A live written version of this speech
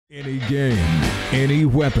Any game, any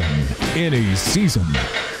weapon, any season.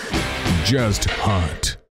 Just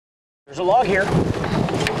hunt. There's a log here.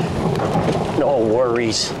 No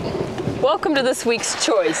worries. Welcome to this week's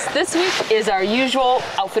Choice. This week is our usual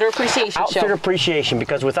Outfitter Appreciation Show. Outfitter Appreciation,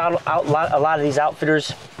 because without a lot of these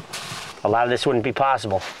outfitters, a lot of this wouldn't be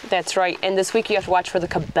possible. That's right. And this week you have to watch for the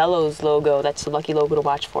Cabela's logo. That's the lucky logo to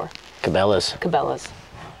watch for. Cabela's.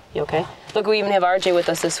 You okay? Look, we even have RJ with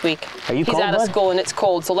us this week. Are you cold, He's out of bud? school and it's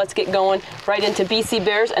cold, so let's get going right into BC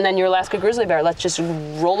Bears and then your Alaska Grizzly Bear. Let's just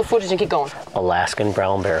roll the footage and get going. Alaskan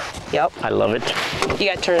brown bear. Yep. I love it. You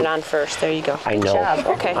got to turn it on first. There you go. I Good know. job.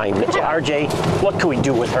 Okay. I know. Good job. RJ, what can we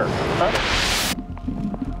do with her? Huh?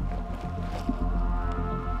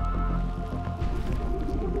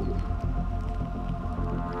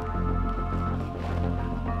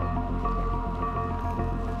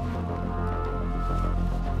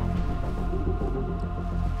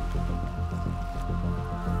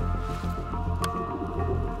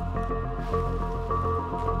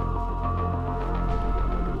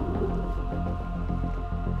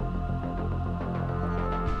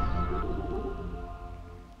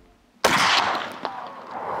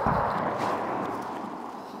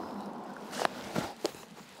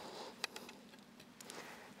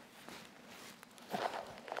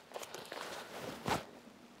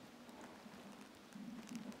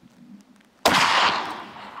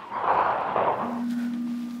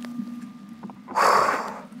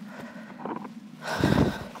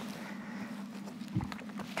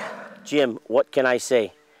 Jim, what can I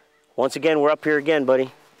say? Once again, we're up here again,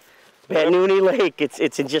 buddy. Banouni Lake,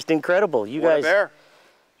 it's just incredible. You guys. What a bear.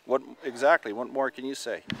 What exactly? What more can you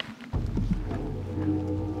say?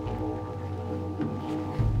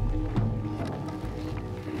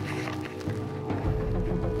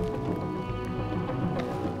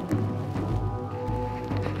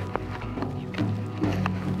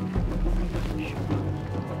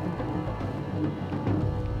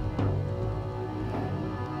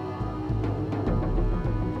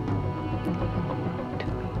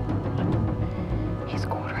 He's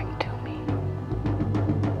quartering to me.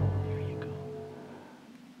 There you go.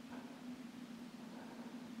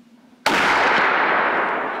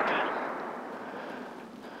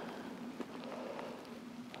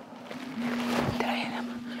 Did I hit him?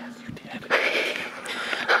 Yes, you did.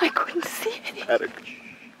 I couldn't see it. Had a good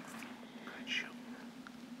show.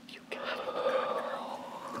 You got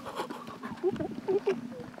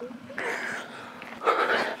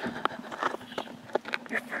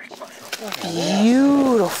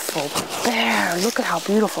Beautiful bear. Look at how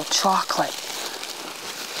beautiful chocolate.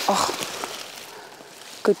 Oh,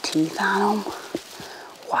 good teeth on him.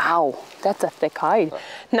 Wow, that's a thick hide.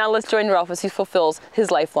 Now let's join Ralph as he fulfills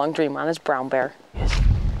his lifelong dream on his brown bear.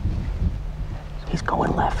 He's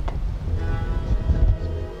going left.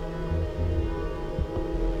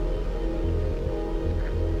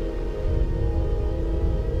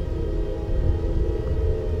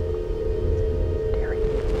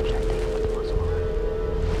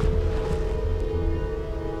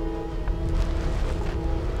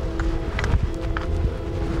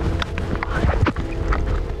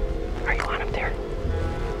 Are you on up there?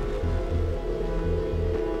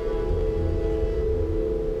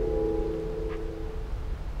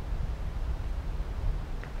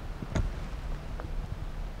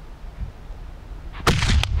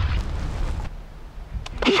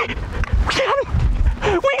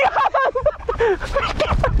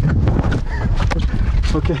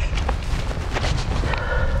 Okay.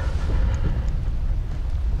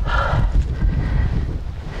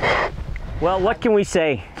 Well, what can we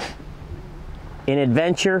say? An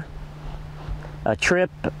adventure, a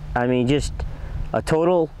trip, I mean, just a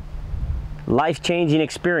total life-changing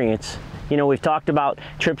experience. You know, we've talked about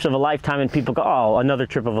trips of a lifetime and people go, oh, another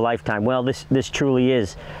trip of a lifetime. Well, this truly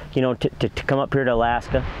is, you know, to come up here to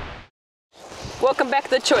Alaska. Welcome back to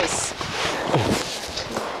The Choice.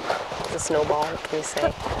 It's a snowball, what can we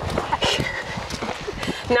say?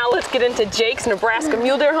 Now let's get into Jake's Nebraska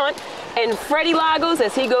mule deer hunt and Freddie Lagos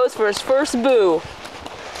as he goes for his first boo.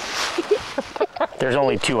 There's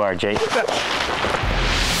only two, RJ.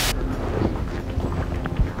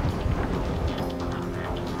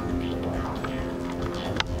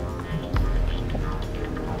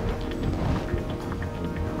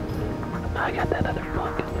 I got that other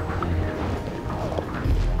buck.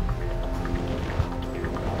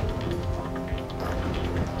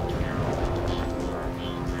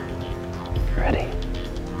 Ready?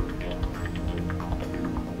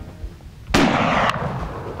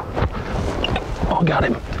 Oh, got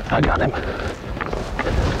him. I got him.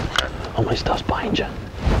 All my stuff's behind you.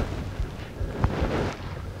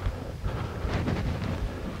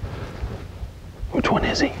 Which one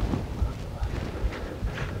is he?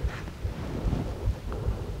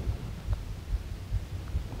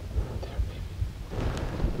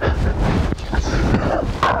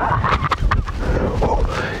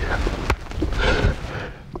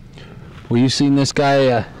 Well, you seen this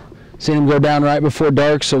guy, seen him go down right before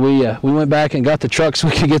dark, so we went back and got the truck so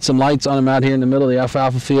we could get some lights on him out here in the middle of the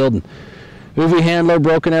alfalfa field. And UV Handler,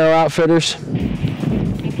 Broken Arrow Outfitters.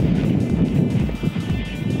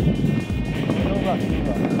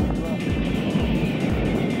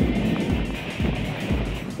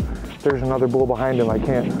 There's another bull behind him, I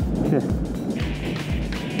can't.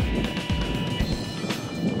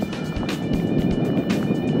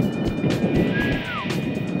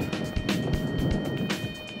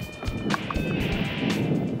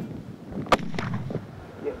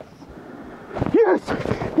 Yes!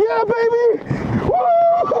 Yeah, baby! Woo!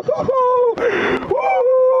 Woo!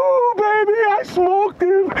 Baby, I smoked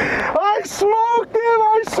him! I smoked him!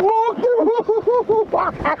 I smoked him!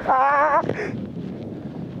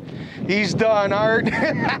 He's done, Art.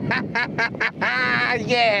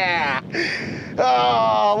 Yeah!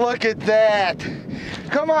 Oh, look at that!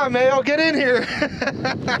 Come on, Mayo, get in here!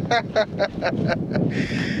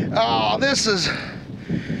 Oh, this is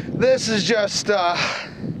just too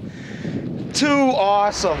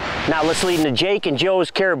awesome. Now let's lead into Jake and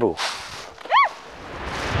Joe's caribou.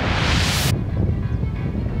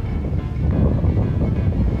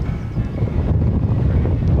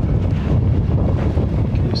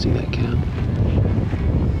 Can you see that cow?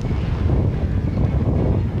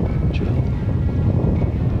 Joe.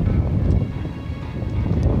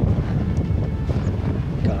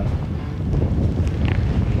 Got him.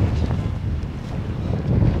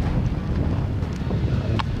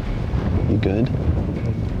 You good?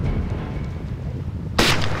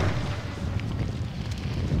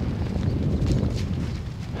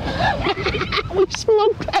 We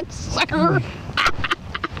smoked that sucker.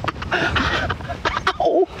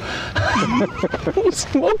 Ow. We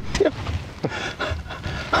smoked him.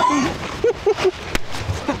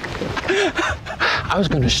 I was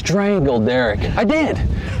going to strangle Derek. I did.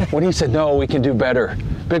 When he said, no, we can do better.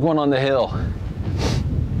 Big one on the hill.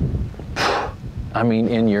 I mean,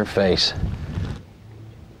 in your face.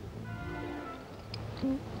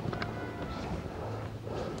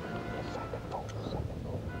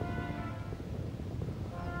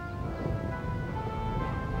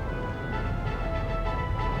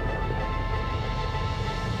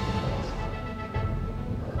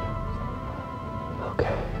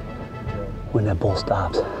 Okay. When that bull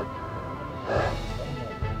stops.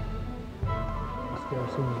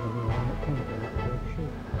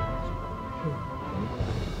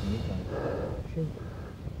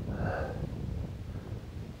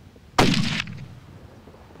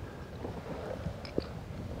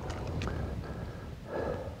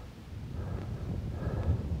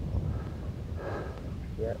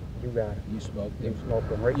 Yeah, you got it. You smoked You him.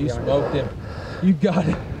 smoked him right You behind smoked him. You got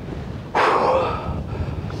it.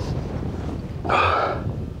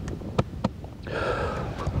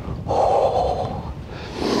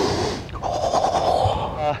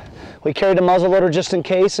 We carried a muzzleloader just in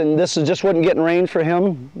case, and this just wasn't getting range for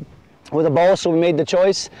him with a bow, so we made the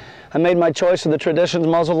choice. I made my choice with the Traditions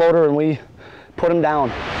muzzleloader, and we put him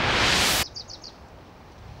down.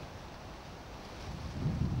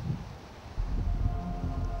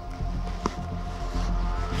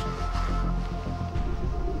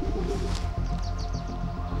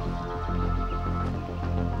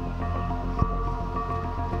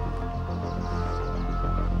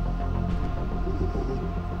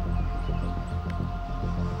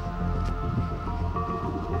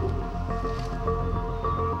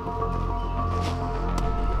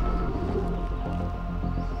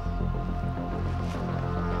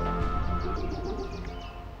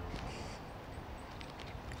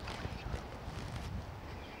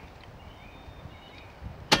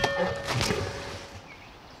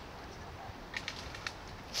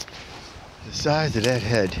 The size of that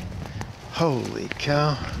head. Holy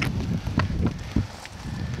cow.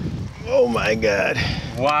 Oh my God.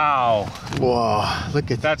 Wow. Wow,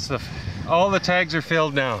 look at that. That's all the tags are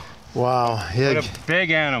filled now. Wow. What a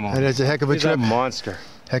big animal. That is a heck of a He's trip. a monster.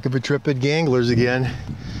 Heck of a trip at Ganglers again.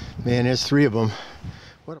 Man, there's 3 of them.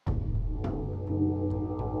 What a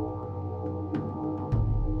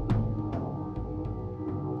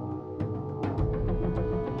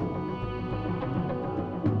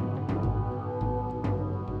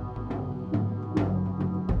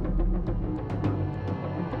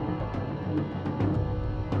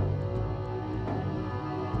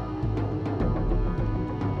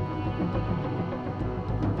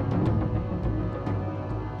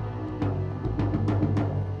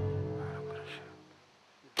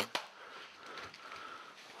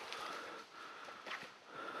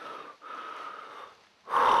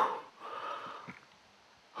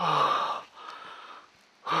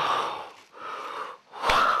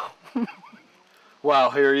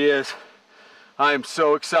Wow, here he is. I am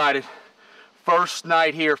so excited. First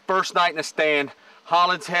night here, first night in the stand,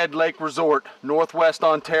 Holland's Head Lake Resort, Northwest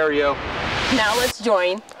Ontario. Now let's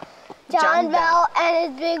join John Bell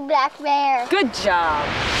and his big black bear. Good job.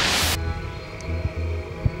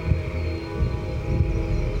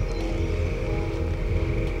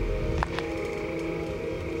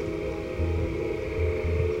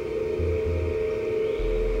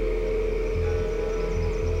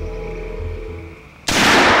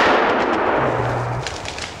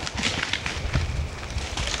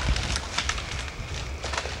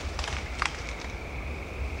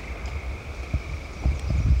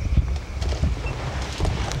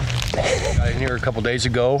 Got in here a couple days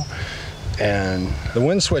ago and the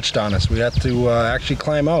wind switched on us. We had to actually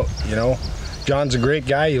climb out, you know. John's a great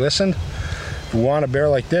guy, he listened. If we want a bear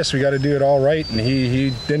like this, we got to do it all right, and he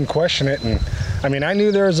didn't question it. And I mean, I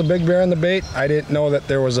knew there was a big bear on the bait. I didn't know that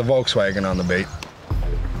there was a Volkswagen on the bait.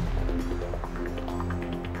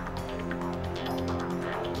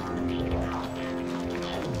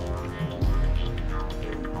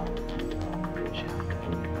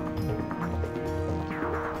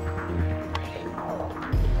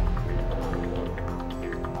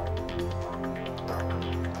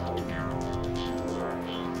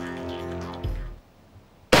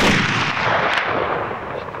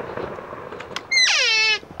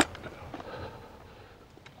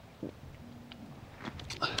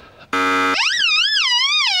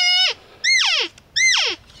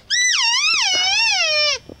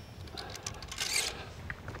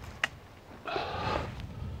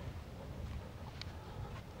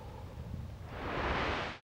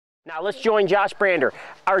 Now let's join Josh Brander,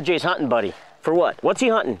 RJ's hunting buddy. For what? What's he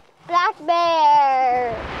hunting? Black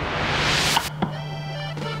bear.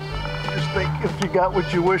 Just think, if you got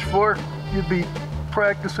what you wish for, you'd be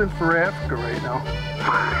practicing for Africa right now.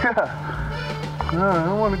 Yeah. No, I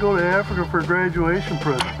don't want to go to Africa for a graduation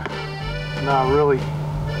present. No, really.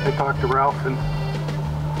 I talked to Ralph and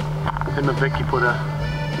him and Vicky put a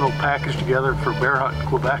little package together for bear hunt in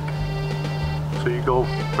Quebec. So you go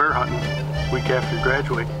bear hunting week after you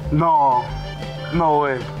graduate. No, no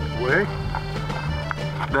way. Way?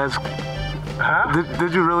 That's. Huh?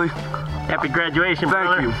 Did you really? Happy graduation,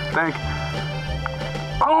 brother. Thank you.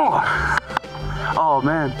 Thank. Oh. Oh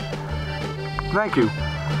man. Thank you.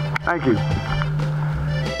 Thank you.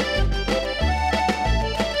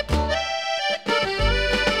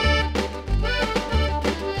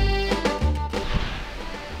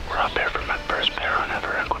 We're out there for my first bear hunt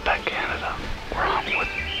ever in Quebec, Canada. We're hunting with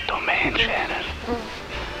Domain Shannon.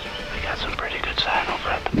 We got some pretty good sign over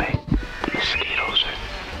at the bait. The mosquitoes are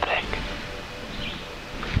thick.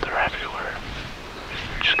 They're everywhere.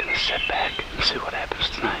 We're just gonna sit back and see what happens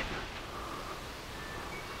tonight.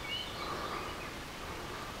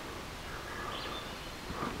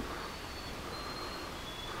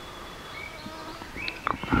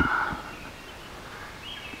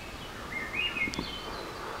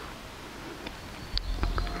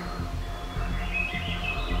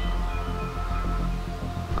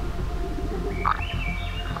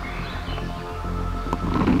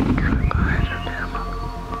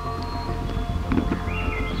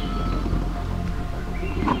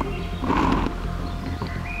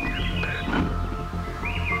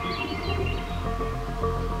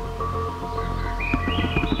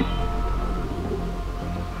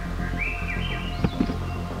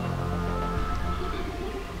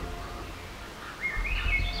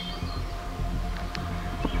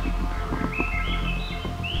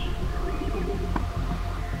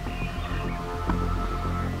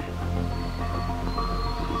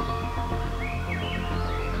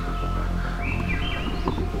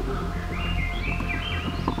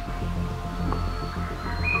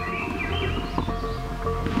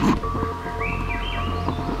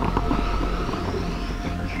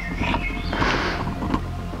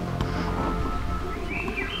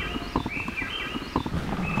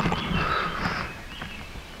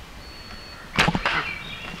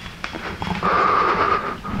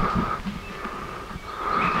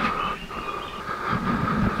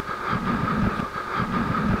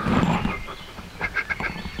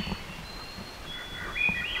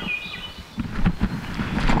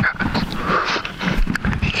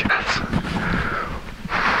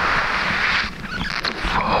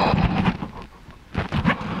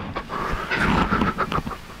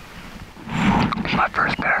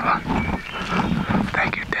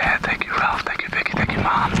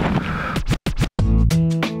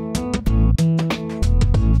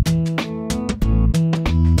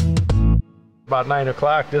 About 9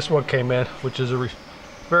 o'clock, this one came in, which is a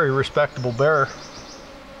very respectable bear.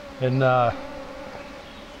 And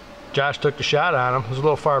Josh took the shot on him. It was a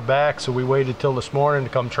little far back, so we waited till this morning to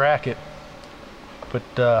come track it.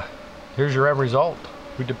 But here's your end result.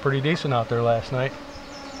 We did pretty decent out there last night.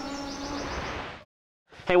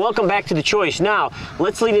 Hey, welcome back to The Choice. Now,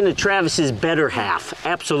 let's lead into Travis's better half.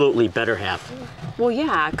 Absolutely better half. Well,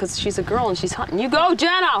 yeah, because she's a girl and she's hunting. You go,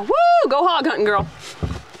 Jenna! Woo! Go hog hunting, girl.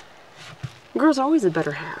 Girls are always the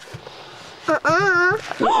better half.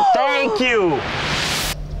 Thank you!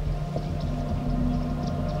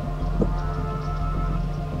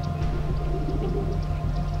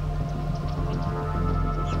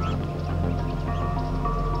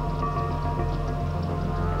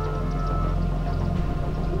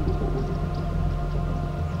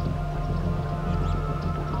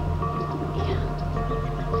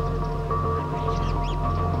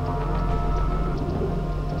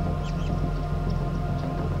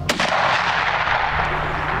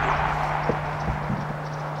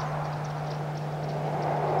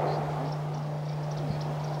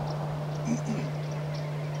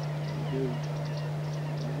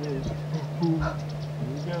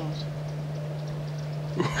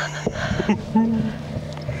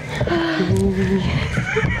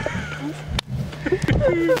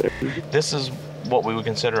 This is what we would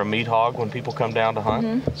consider a meat hog when people come down to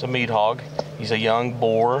hunt. It's a meat hog. He's a young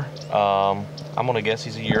boar. I'm gonna guess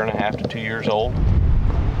he's 1.5 to 2 years old.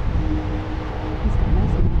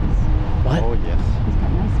 What? Oh yes. He's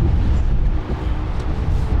got nice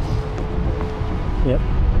Yep.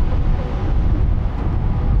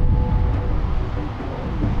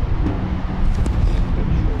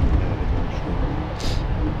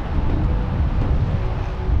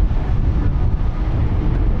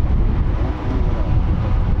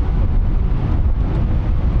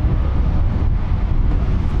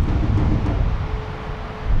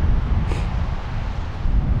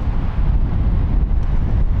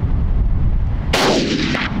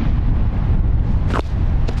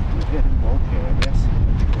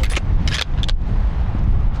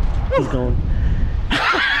 He's going.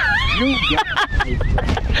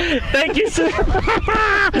 Thank you, sir.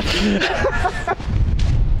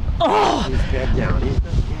 Oh,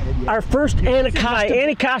 our first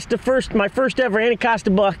Anacostia, my first ever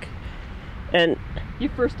Anacostia buck, and Your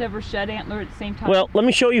first ever shed antler at the same time? well, let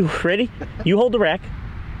me show you. Ready? You hold the rack.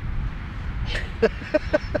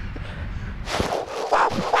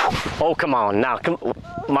 Oh, come on now.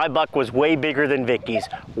 My buck was way bigger than Vicky's.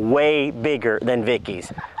 Way bigger than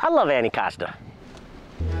Vicky's. I love Anacostia.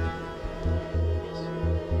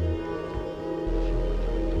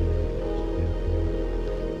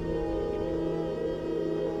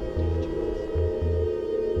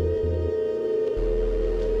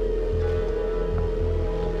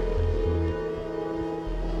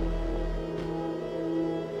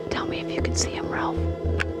 Tell me if you can see him, Ralph.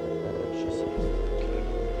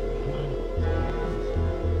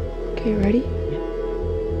 Okay, ready?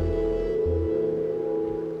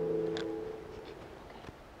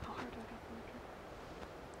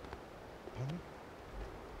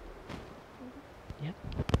 Yep.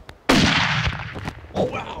 Oh,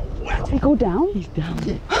 wow. Did he go down? He's down.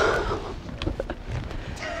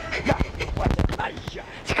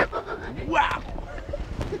 Wow.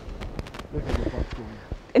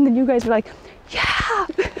 And then you guys were like, yeah.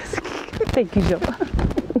 Thank you, Joe.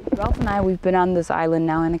 Ralph and I, we've been on this island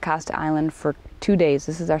now, Anacostia Island, for 2 days.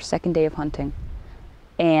 This is our second day of hunting.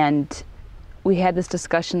 And we had this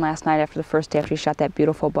discussion last night after the first day, after we shot that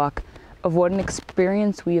beautiful buck, of what an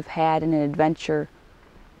experience we have had in an adventure,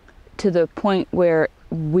 to the point where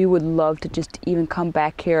we would love to just even come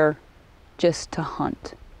back here just to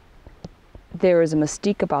hunt. There is a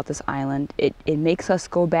mystique about this island. It makes us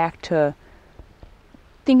go back to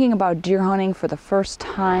thinking about deer hunting for the first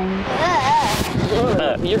time.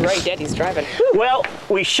 You're right, Daddy's driving. Well,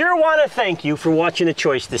 we sure want to thank you for watching The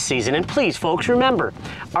Choice this season. And please, folks, remember,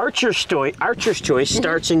 Archer's Choice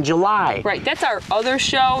starts in July. Right, that's our other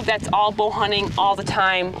show. That's all bow hunting all the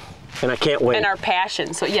time. And I can't wait. And our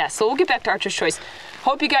passion. So yeah, so we'll get back to Archer's Choice.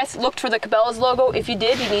 Hope you guys looked for the Cabela's logo. If you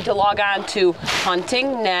did, you need to log on to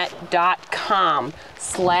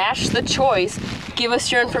huntingnet.com/thechoice. Give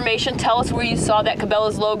us your information. Tell us where you saw that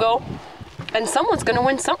Cabela's logo. And someone's gonna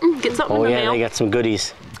win something, get something in the mail. Oh yeah, they got some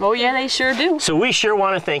goodies. Oh yeah, they sure do. So we sure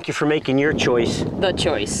want to thank you for making your choice The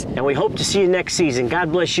Choice. And we hope to see you next season.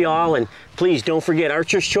 God bless you all, and please don't forget,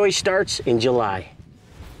 Archer's Choice starts in July.